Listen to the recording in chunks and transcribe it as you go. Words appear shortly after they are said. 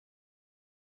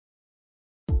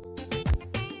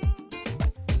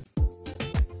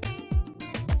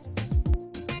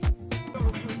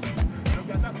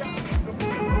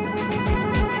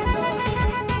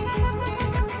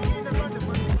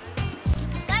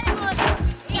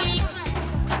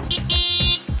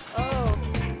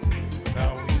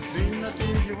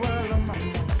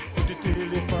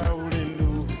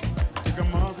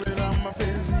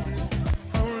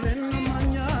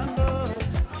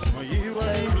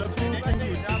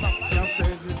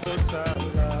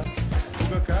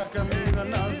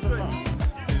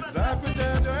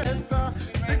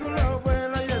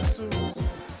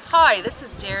Hi, this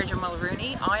is Deirdre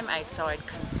Mulrooney. I'm outside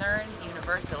Concern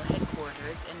Universal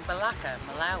headquarters in Balaka,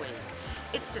 Malawi.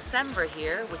 It's December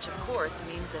here, which of course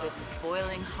means that it's a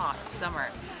boiling hot summer.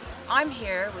 I'm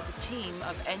here with a team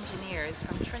of engineers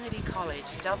from Trinity College,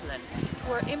 Dublin,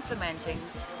 who are implementing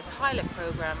the pilot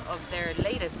program of their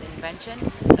latest invention,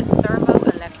 a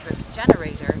Thermo-Electric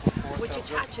generator, which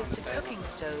attaches to cooking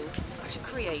stoves to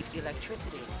create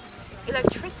electricity.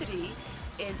 Electricity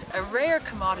is a rare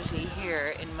commodity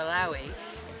here in Malawi,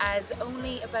 as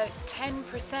only about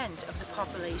 10% of the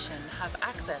population have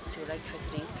access to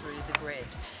electricity through the grid.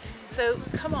 So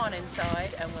come on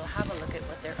inside and we'll have a look at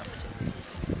what they're up to.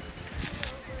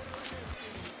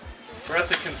 We're at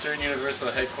the Concern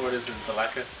Universal headquarters in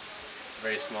Balaka. It's a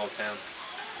very small town.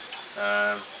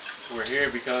 We're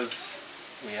here because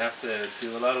we have to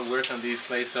do a lot of work on these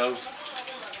clay stoves.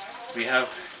 We have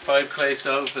 5 clay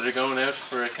stoves that are going out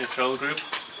for a control group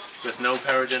with no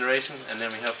power generation, and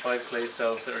then we have 5 clay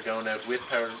stoves that are going out with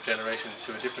power generation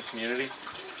to a different community.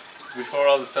 Before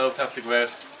all the stoves have to go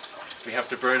out, we have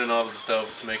to burn in all of the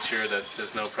stoves to make sure that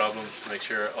there's no problems, to make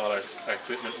sure all our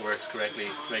equipment works correctly,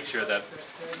 to make sure that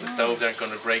the stoves aren't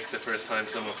going to break the first time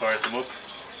someone fires them up.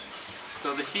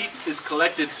 So the heat is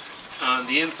collected on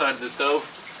the inside of the stove,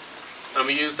 and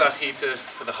we use that heat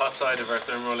for the hot side of our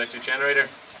Thermo-Electric generator.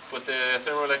 But the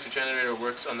Thermo-Electric generator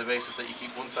works on the basis that you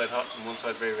keep one side hot and one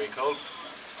side very, very cold.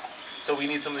 So we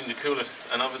need something to cool it.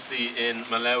 And obviously in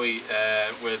Malawi,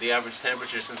 where the average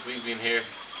temperature since we've been here,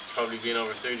 it's probably been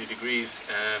over 30 degrees,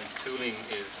 cooling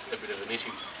is a bit of an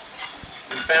issue.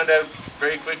 We found out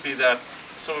very quickly that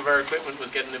some of our equipment was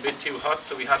getting a bit too hot,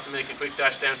 so we had to make a quick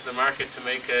dash down to the market to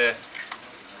make a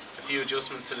few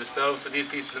adjustments to the stove. So these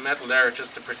pieces of metal there are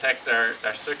just to protect our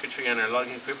circuitry and our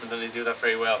logging equipment, and they do that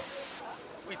very well.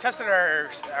 We tested our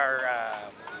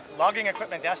logging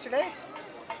equipment yesterday,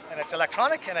 and it's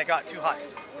electronic, and it got too hot.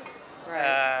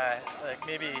 Right. Like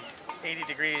maybe 80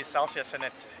 degrees Celsius, and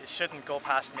it shouldn't go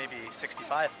past maybe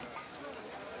 65.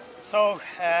 So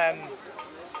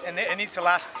it needs to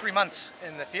last 3 months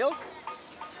in the field.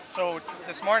 So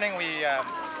this morning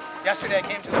yesterday I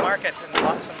came to the market and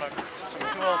bought some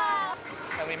tools,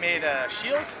 and we made a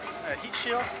shield, a heat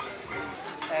shield.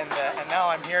 And now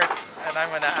I'm here, and I'm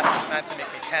going to ask this man to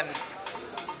make me 10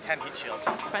 heat shields.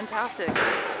 Fantastic.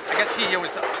 I guess he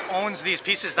owns these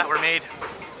pieces that were made,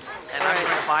 and I'm going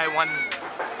to buy one.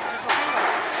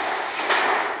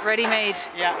 Ready-made.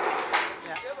 Yeah.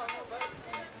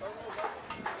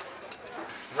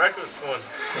 The market was fun.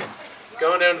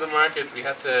 Going down to the market, we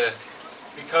had to,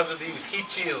 because of these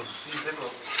heat shields, these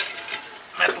little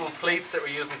metal plates that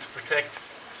we're using to protect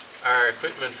our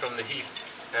equipment from the heat,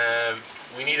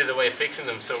 we needed a way of fixing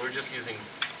them, so we're just using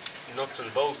nuts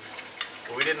and bolts.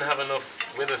 But we didn't have enough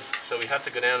with us, so we had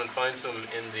to go down and find some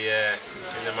in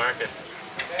the market.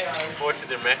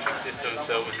 Unfortunately, they're metric systems,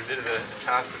 so it was a bit of a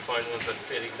task to find ones that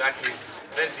fit exactly.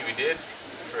 Eventually we did,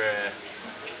 for a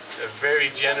very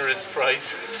generous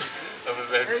price of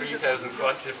about 3,000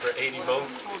 kwacha for 80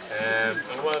 volts. And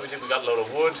what we did, we got a load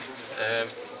of wood,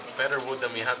 better wood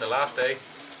than we had the last day.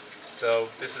 So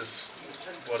this is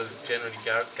what is generally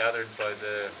gathered by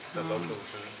the locals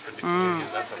for the community,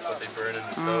 and that's what they burn in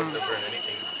the stove. They'll burn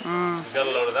anything. We've got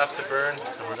a load of that to burn,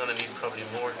 and we're going to need probably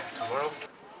more tomorrow.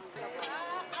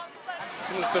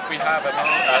 Some of the stuff we have at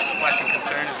Wack and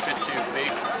Concern is a bit too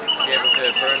big to be able to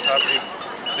burn properly,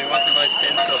 so we want the nice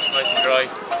thin stuff, nice and dry.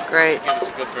 Great. To give us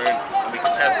a good burn, and we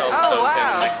can test all the stoves in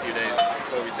the next few days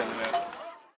before we send them out.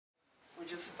 We're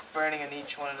just burning in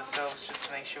each one of the stoves just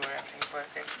to make sure everything's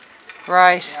working.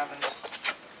 Right. We haven't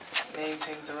made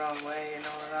things the wrong way and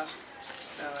all of that.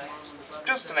 So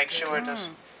just to make sure that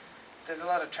there's a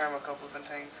lot of thermocouples and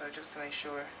things, so just to make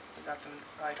sure we got them in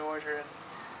the right order and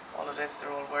all of this,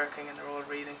 they're all working and they're all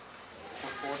reading.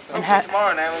 Hopefully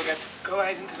tomorrow now we'll get to go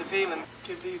out into the field and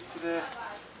give these to the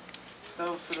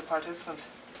stoves to the participants.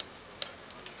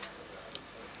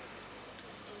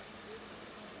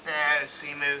 There's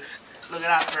Seamus. Look at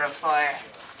that for a fire.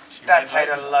 That's how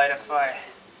to light a fire.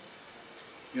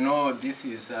 You know, this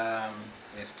is a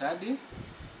study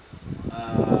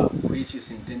which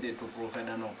is intended to provide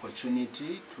an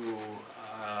opportunity to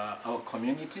our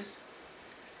communities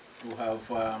to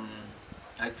have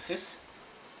access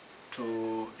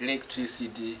to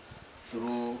electricity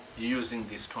through using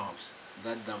these stoves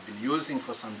that they've been using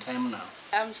for some time now.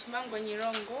 I'm Shimango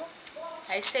Nyirongo.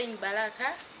 I stay in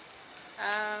Balaka.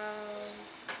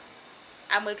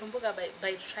 I'm a Tumbuka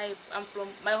by tribe.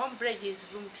 My home village is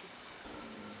Lumpi.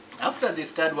 After the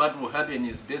study, what will happen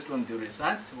is, based on the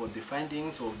results or the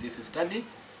findings of this study,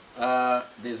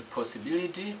 there's a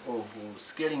possibility of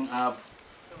scaling up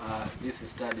this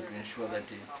study to ensure that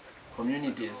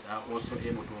communities are also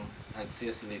able to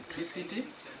access electricity.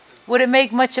 Would it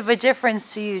make much of a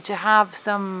difference to you to have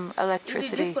some It is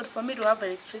electricity? difficult for me to have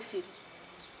electricity.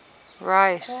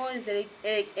 Right, Because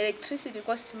electricity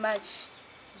costs much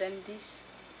than this.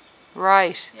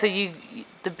 right. So Yeah.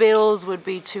 the bills would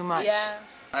be too much. Yeah.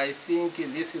 I think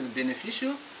this is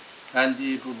beneficial and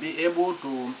it will be able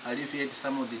to alleviate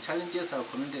some of the challenges our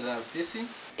communities are facing.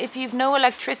 If you've no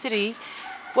electricity,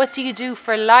 what do you do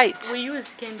for light? We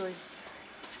use candles.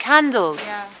 Candles.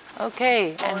 Yeah.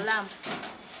 Okay. Or And lamp.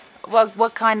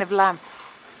 what kind of lamp?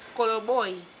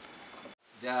 Koloboy.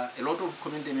 There are a lot of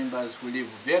community members who live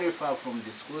very far from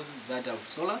the schools that have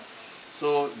solar,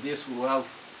 so this will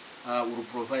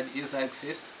provide easy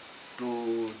access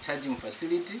to charging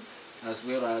facility as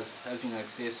well as having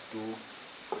access to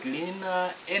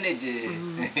cleaner energy.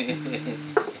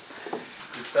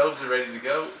 The stoves are ready to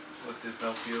go, but there's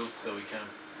no fuel, so we can't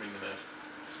bring them out.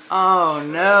 Oh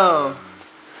no.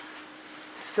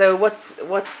 So what's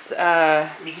There's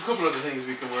a couple other things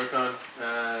we can work on.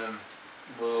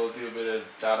 We'll do a bit of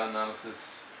data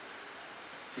analysis,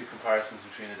 a few comparisons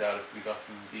between the data we got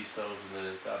from these stoves and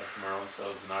the data from our own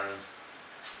stoves in Ireland.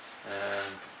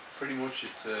 Pretty much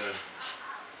it's a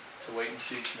wait and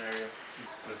see scenario,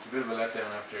 but it's a bit of a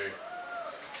letdown after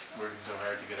working so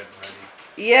hard to get it ready.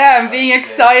 Yeah, I'm being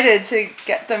excited to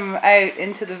get them out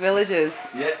into the villages.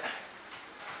 Yeah,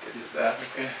 this is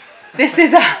Africa. This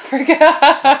is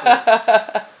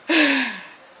Africa.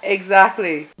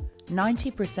 Exactly.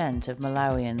 90% of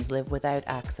Malawians live without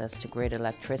access to grid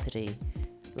electricity,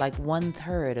 like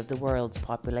 1/3 of the world's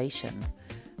population.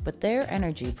 But their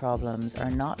energy problems are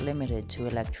not limited to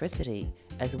electricity,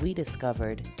 as we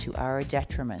discovered to our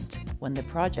detriment when the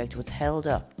project was held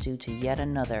up due to yet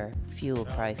another fuel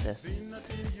crisis.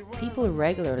 People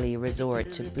regularly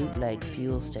resort to bootleg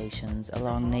fuel stations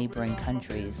along neighbouring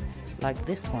countries, like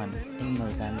this one in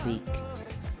Mozambique.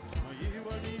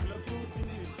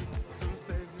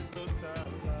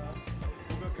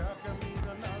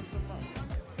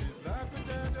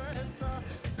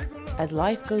 As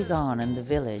life goes on in the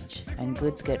village and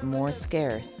goods get more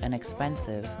scarce and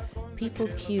expensive, people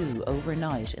queue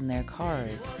overnight in their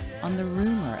cars on the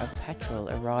rumour of petrol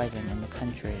arriving in the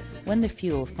country. When the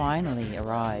fuel finally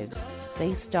arrives,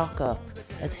 they stock up,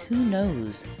 as who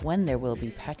knows when there will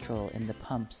be petrol in the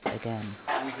pumps again.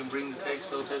 We can bring the tank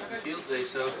stoves out to the field today,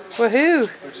 so Woohoo!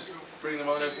 we'll just bring them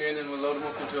on out here and then we'll load them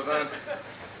up into a van.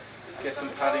 Get some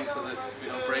padding so that we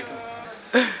don't break them.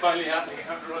 It's finally happening, you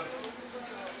have to run.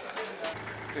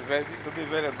 It will be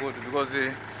very good because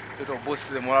it will boost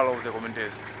the morale of the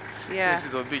communities. Yeah.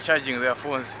 Since they will be charging their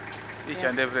phones each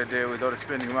and every day without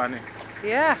spending money.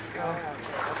 Yeah.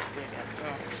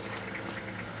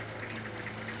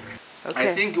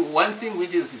 Okay. I think one thing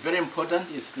which is very important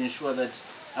is to ensure that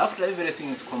after everything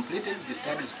is completed, the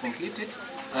study is completed,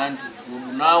 and we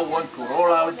will now want to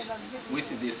roll out with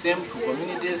the same two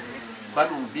communities.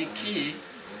 What will be key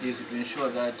is to ensure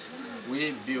that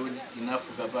we build enough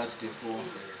capacity for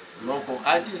local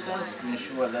artisans to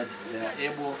ensure that they are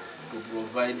able to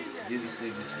provide these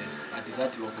services at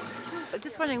that local level. I'm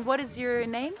just wondering, what is your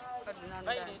name?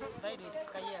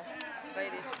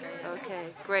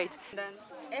 Okay, great.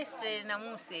 Esther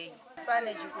Namuse.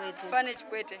 Fane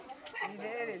Chikwete.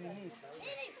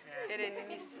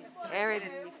 Erin.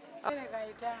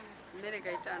 Mere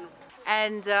Gaetano.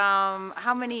 And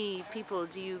how many people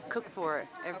do you cook for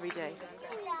every day?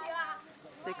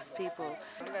 6 people.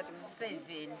 7.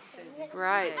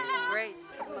 Right, great.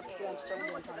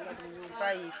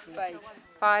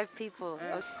 5 people.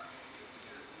 Okay.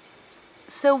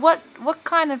 So what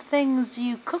kind of things do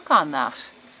you cook on that?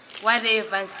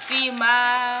 Whatever,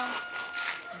 steamer,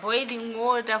 boiling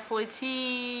water for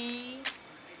tea,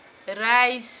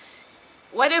 rice,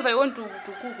 whatever I want to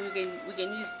cook, we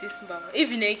can use this bowl.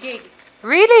 Even a cake,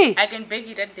 Really? I can bake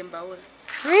it at the bowl.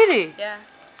 Really? Yeah,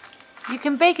 You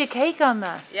can bake a cake on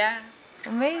that? yeah.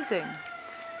 Amazing.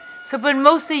 So, but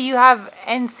mostly you have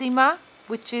enzima,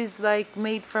 which is like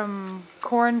made from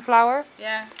corn flour.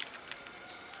 Yeah,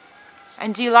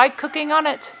 And do you like cooking on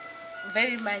it?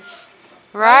 very much.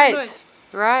 Right. not?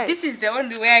 Right. This is the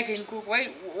only way I can cook.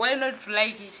 Why not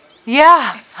like it?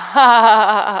 Yeah.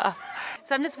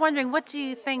 So I'm just wondering, what do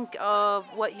you think of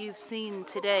what you've seen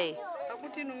today?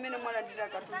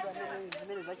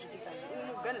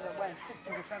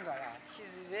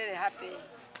 She's very happy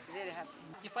Very happy.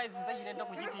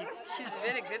 She's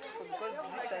very grateful because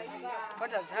this has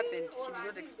what has happened. She did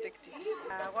not expect it.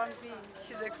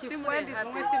 She's extremely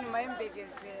happy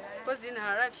because in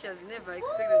her life she has never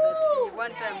expected that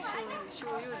one time she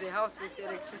will use a house with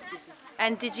electricity.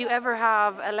 And did you ever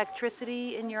have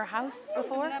electricity in your house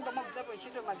before?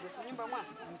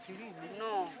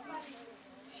 No.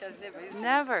 She has never used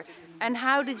Never. And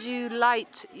how did you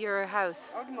light your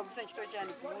house?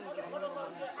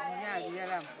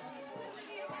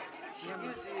 She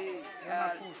used a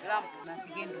lamp.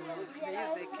 They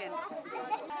use a candle.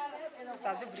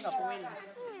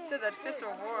 So that first of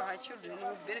all, her children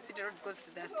will benefit a lot because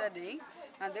they are studying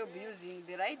and they will be using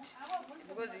the light.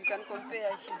 Because you can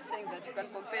compare, she's saying that you can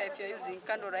compare if you're using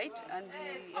candle light and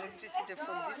the electricity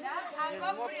from this.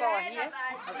 There's more power here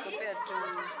as compared to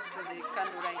the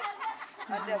candle light.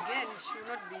 And again, she will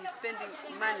not be spending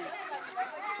money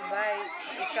to buy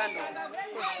a candle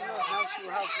because she knows now she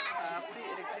will have free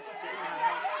electricity in her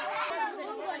house.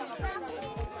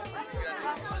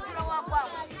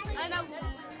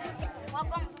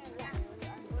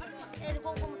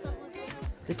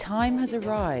 The time has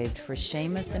arrived for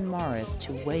Seamus and Maurice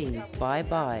to wave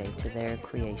bye-bye to their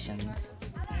creations.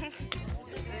 Thank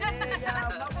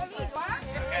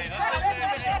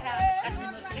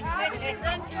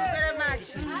you very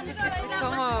much.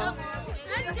 Come on.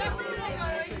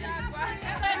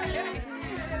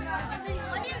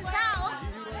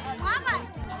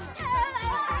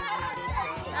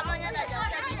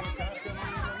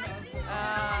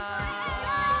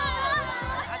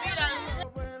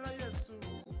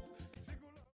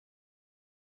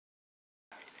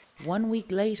 One week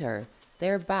later,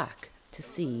 they're back to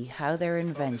see how their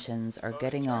inventions are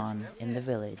getting on in the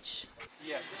village.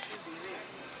 Yeah.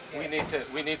 We need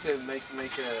to make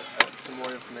some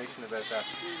more information about that.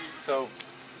 So,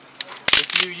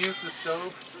 if you use the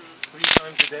stove 3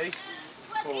 times a day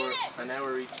for an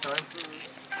hour each time,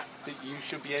 you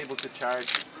should be able to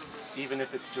charge, even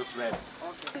if it's just red.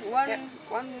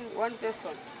 One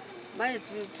person managed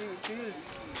to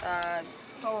use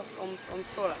power from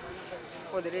solar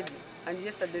for the radio, and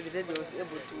yesterday the radio was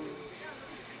able to,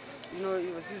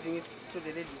 he was using it to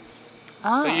the radio.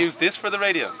 Ah. They use this for the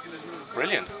radio?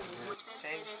 Brilliant.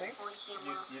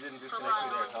 You didn't disconnect me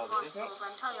there at all, did you?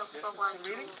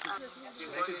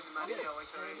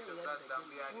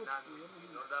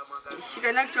 She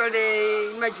can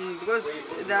actually imagine because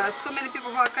there are so many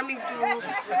people who are coming to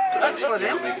ask for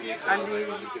them, and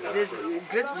there's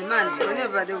great demand.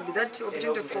 Whenever there will be that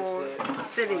opportunity for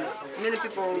selling, many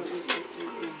people will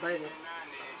buy them.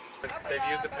 They've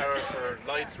used the power for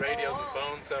lights, radios and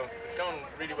phones, so it's going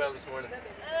really well this morning.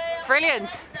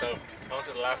 Brilliant. So, on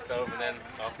to the last stove and then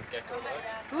off the get-go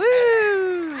lights.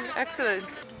 Woo! Excellent.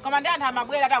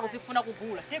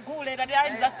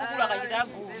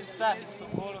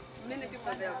 Many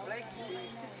people, they have liked the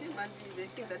system and they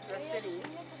think that we are selling it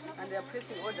and they are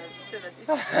placing orders to say that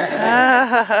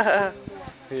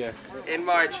if Yeah. In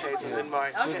March, Hazel, in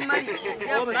March.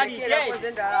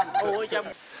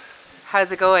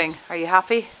 How's it going? Are you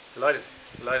happy? Delighted.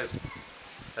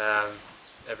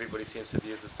 Everybody seems to have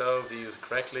used the stove, they use it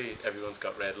correctly, everyone's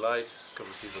got red lights, a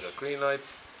couple of people got green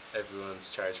lights, everyone's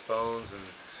charged phones and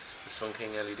the Sun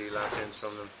King LED lanterns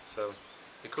from them, so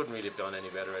it couldn't really have gone any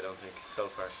better, I don't think, so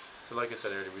far. So like I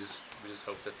said earlier, we just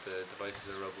hope that the devices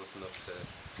are robust enough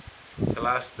to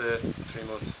last 3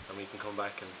 months and we can come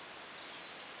back and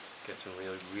get some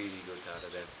really good data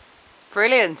then.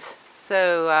 Brilliant.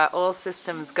 So all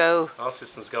systems go. All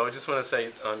systems go. I just want to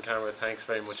say on camera thanks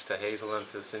very much to Hazel and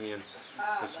to Simian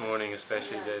this morning,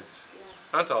 especially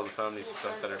and to all the families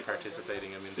that are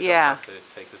participating. I mean, they don't have to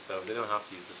take the stove, they don't have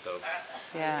to use the stove.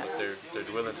 Yeah. But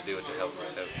they're willing to do it to help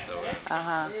us out. So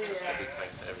just a big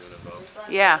thanks to everyone involved.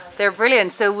 Yeah, they're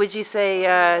brilliant. So would you say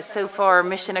so far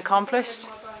mission accomplished?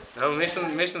 No,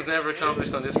 mission's never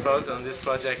accomplished on this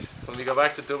project. When we go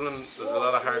back to Dublin, there's a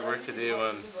lot of hard work to do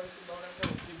on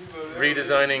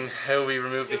redesigning how we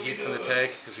remove the heat from the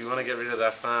tank because we want to get rid of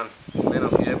that fan. We may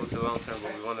not be able to long term,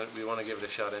 but we want to give it a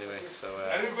shot anyway. So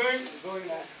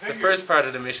the first part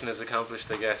of the mission is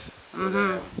accomplished, I guess.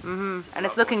 And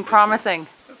it's looking promising.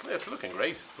 It's looking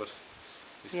great, but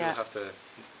we still have to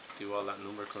do all that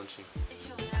number crunching.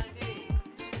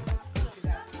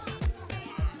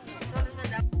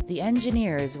 The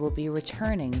engineers will be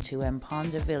returning to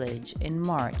Mponda village in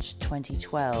March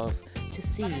 2012 to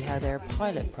see how their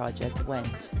pilot project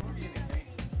went.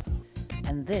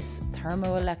 And this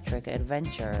Thermo-Electric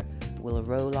adventure will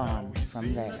roll on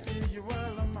from there.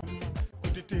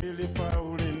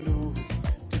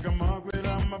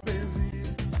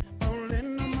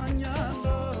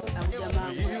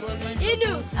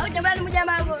 Inu, aku jamani muja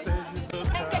mambo.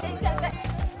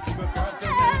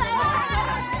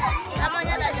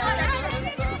 Namanya dah jalan.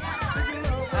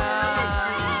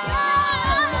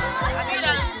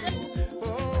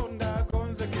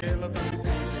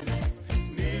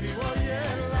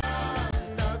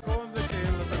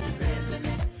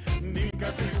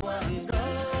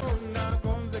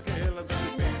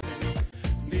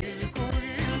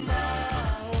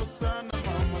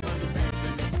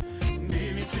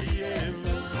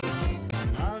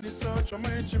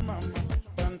 Mama,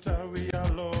 Bantawi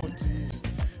aloti,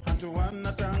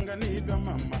 Antuana Tanganidwa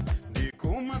mama,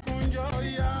 Dikuma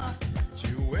kunjoya,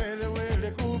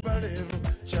 Chiwele kubalero,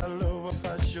 Chalowa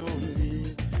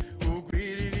fashoni,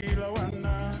 Ugwiri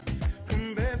lawana,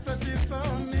 Kumbesa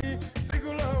tisoni,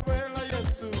 Sigulovela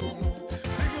Yesu,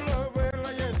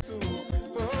 Sigulovela Yesu,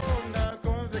 oh, na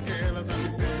konzekela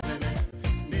zanibene,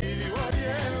 Nili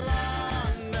wadiela,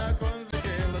 na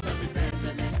konzekela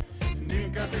zanibene,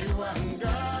 Ninkasi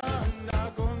wanga.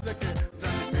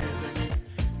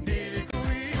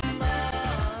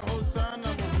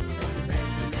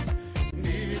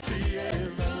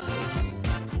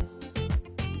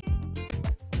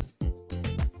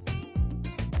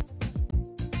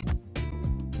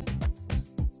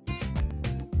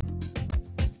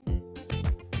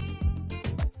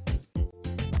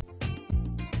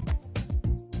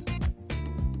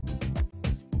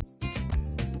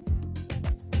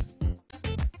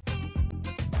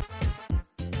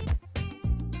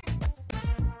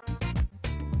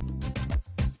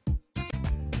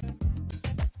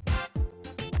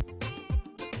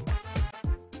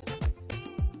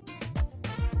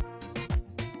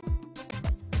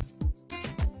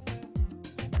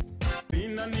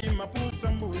 Ni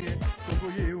mapusa mbuye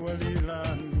kukuyiwa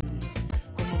lilani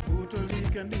kwa mafuto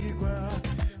likandikwa